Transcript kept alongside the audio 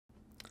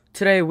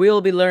Today we'll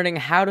be learning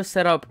how to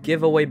set up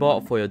giveaway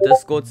bot for your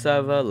Discord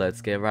server.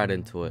 Let's get right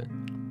into it.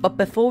 But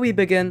before we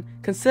begin,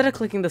 consider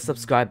clicking the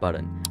subscribe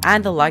button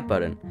and the like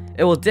button.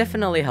 It will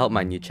definitely help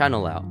my new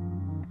channel out.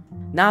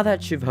 Now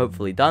that you've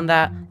hopefully done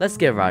that, let's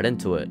get right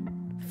into it.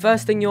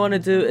 First thing you want to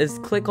do is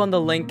click on the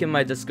link in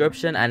my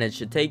description and it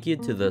should take you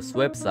to this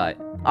website.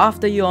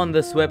 After you're on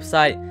this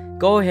website,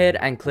 go ahead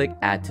and click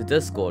add to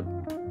Discord.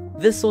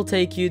 This will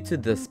take you to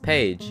this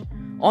page.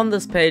 On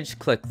this page,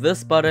 click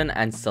this button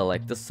and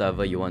select the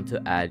server you want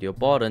to add your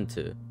bot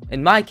into.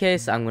 In my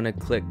case, I'm going to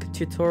click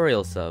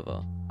tutorial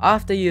server.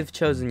 After you've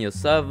chosen your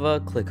server,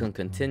 click on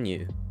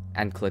continue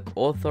and click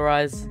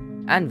authorize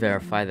and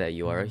verify that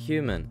you are a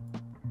human.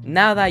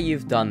 Now that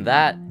you've done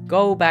that,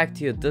 go back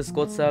to your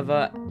Discord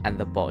server and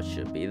the bot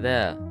should be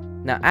there.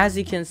 Now as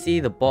you can see,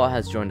 the bot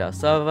has joined our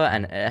server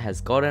and it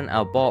has gotten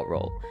our bot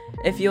role.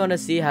 If you want to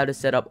see how to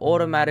set up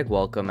automatic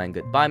welcome and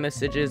goodbye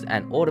messages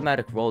and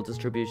automatic role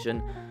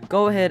distribution,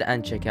 go ahead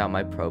and check out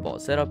my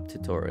ProBot setup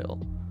tutorial.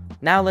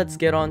 Now let's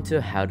get on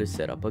to how to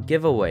set up a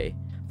giveaway.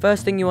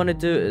 First thing you want to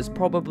do is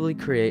probably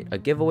create a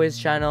giveaways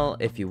channel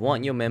if you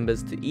want your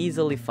members to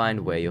easily find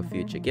where your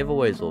future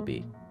giveaways will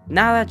be.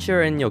 Now that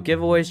you're in your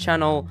giveaways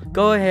channel,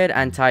 go ahead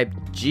and type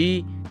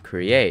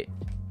create.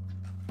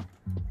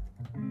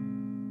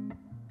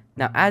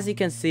 Now as you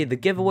can see, the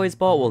giveaways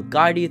bot will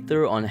guide you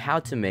through on how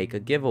to make a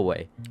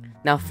giveaway.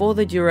 Now for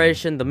the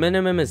duration, the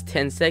minimum is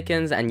 10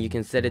 seconds and you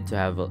can set it to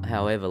have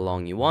however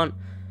long you want.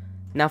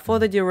 Now for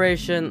the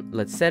duration,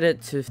 let's set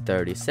it to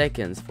 30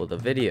 seconds for the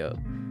video.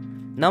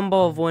 Number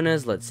of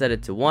winners, let's set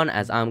it to 1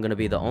 as I'm going to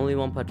be the only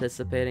one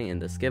participating in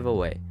this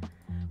giveaway.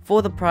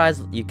 For the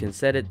prize, you can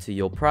set it to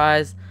your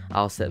prize.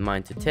 I'll set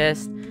mine to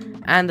test.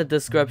 And the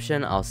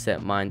description, I'll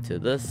set mine to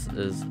this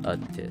is a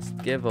test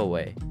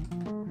giveaway.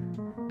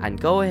 And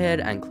go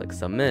ahead and click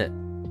submit.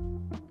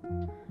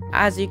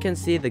 As you can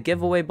see, the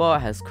giveaway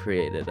bot has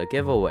created a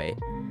giveaway.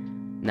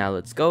 Now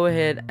let's go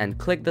ahead and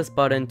click this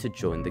button to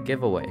join the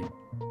giveaway.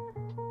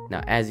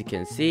 Now as you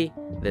can see,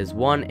 there's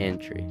 1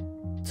 entry,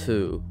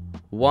 2,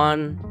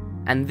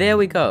 1, and there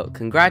we go.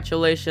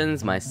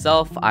 Congratulations,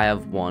 myself, I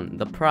have won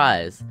the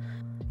prize.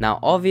 Now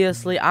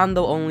obviously I'm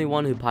the only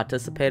one who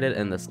participated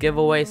in this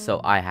giveaway, so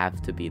I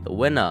have to be the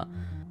winner.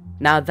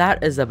 Now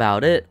that is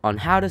about it on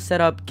how to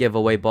set up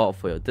giveaway bot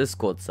for your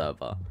Discord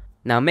server.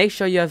 Now make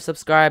sure you have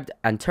subscribed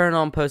and turn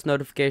on post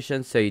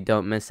notifications so you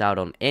don't miss out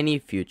on any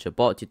future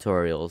bot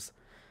tutorials.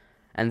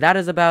 And that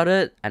is about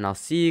it, and I'll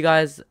see you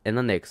guys in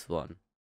the next one.